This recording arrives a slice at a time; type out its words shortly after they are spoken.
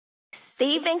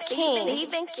Stephen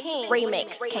King.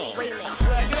 Remix King.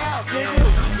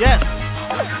 Yes.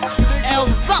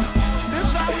 L's up.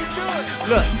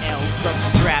 Look, L's up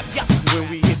strap. When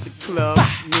we hit the club,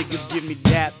 niggas give me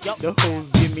dap. The hoes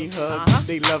give me hugs.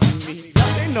 They loving me.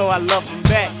 They know I love them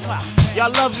back.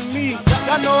 Y'all loving me.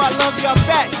 Y'all know I love y'all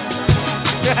back.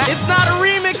 It's not a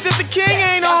remix if the king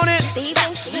ain't on it.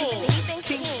 Stephen King.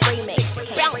 Remix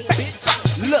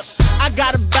King. Look, I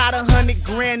got about 100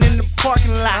 grand in the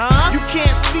parking lot. You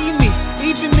can't see me,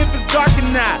 even if it's dark or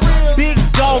not. Big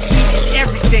dog eating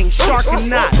everything, shark or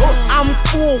not. I'm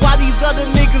full while these other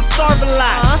niggas starve a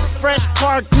lot. Fresh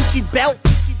car, Gucci belt,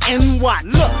 and watch.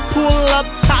 Look, pull up,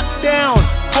 top down,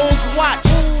 hoes watch.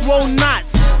 Slow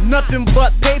knots, nothing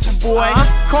but paper, boy.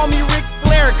 Call me Ric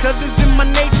Flair, cause it's in my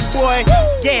nature, boy.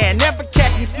 Yeah, never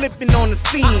catch me slipping on the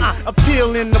scene. A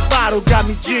pill in the bottle got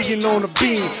me jigging on the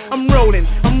beam. I'm rolling,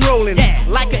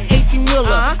 like an 18-wheeler.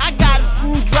 I got a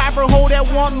screwdriver hole that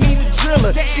want me to drill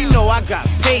her. She know I got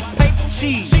paper,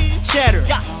 cheese, cheddar,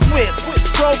 Swiss,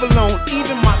 provolone,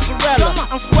 even mozzarella.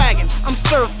 I'm swagging, I'm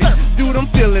surfing, dude, I'm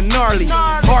feeling gnarly.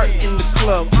 Heart in the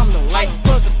club, I'm the life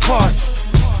of the party.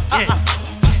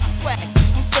 Swag,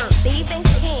 I'm surfing. Stephen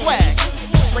King.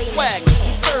 Swag,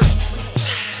 I'm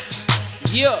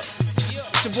surfing. Yeah,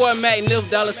 it's your boy Mac Nif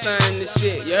 $sign this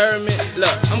shit, you heard me?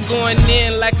 Look, I'm going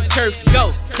in like a curfew.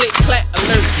 Go, click, clack,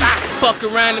 alert. Fuck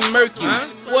around and murky.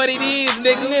 What it is,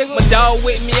 nigga? My dog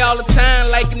with me all the time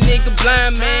like a nigga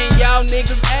blind, man. Y'all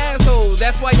niggas assholes,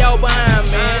 that's why y'all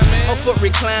behind, man. My foot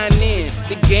recline in,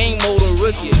 the game mode on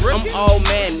rookie. I'm all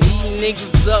mad, eating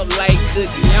niggas up like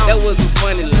cookies. That was a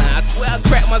funny line, I swear I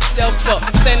cracked myself up.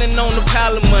 Standing on the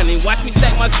pile of money, watch me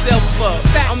stack myself up.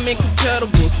 I'm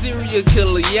incompatible, serial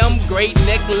killer, yeah, I'm great.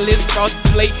 Necklace,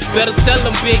 frosted flake, better tell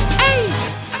them big, hey!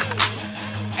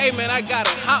 Hey man, I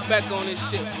gotta hop back on this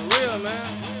shit for real,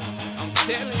 man. I'm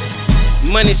telling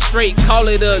you. Money straight, call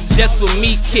it a just for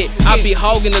me kit. I be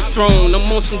hogging the throne,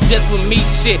 I'm on some just for me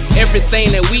shit.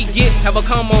 Everything that we get, have a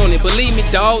come on it. Believe me,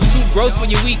 dog, too gross for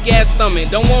your weak ass stomach.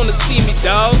 Don't wanna see me,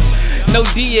 dog. No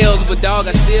DLs, but dog,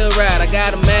 I still ride. I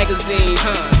got a magazine,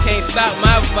 can't stop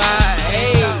my vibe,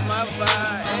 hey.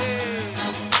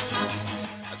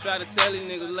 Try to tell these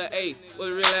niggas, like, hey, what's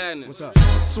real happening? What's up?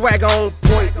 Swag on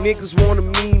point, niggas want a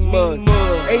mean mug.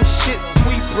 Ain't shit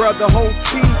sweet, brother, whole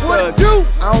team bud.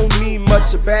 I don't need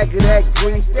much, a bag of that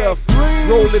green stuff.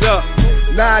 Roll it up,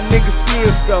 nah, niggas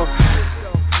seeing stuff.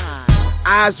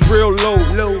 Eyes real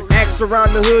low, acts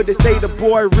around the hood, they say the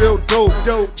boy real dope.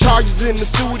 Charges in the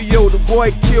studio, the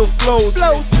boy kill flows.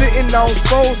 Sitting on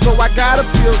phone, so I gotta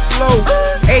feel slow.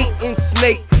 8-inch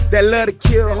snake that love to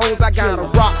kill hoes. I got a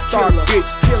rock star bitch,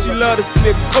 she love to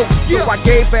sniff coke. So I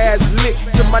gave her ass lick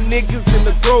to my niggas in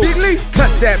the grove.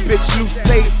 Cut that bitch loose,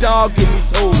 stay dogging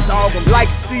these hoes. Like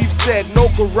Steve said, no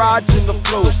garage in the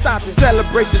flow. Stop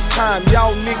celebration time,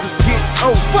 y'all niggas get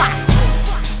toast.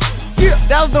 Yeah,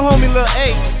 that was the homie Lil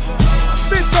A.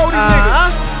 Been told these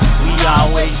niggas. We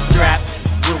always strapped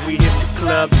when we hit the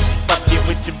club. Fuck it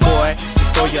with your boy, you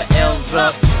throw your L's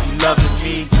up. You loving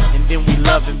me, and then we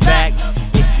loving back.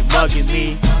 If you mugging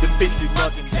me, the bitch we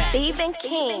mugging back. Stephen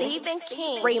King.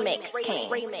 Remix King.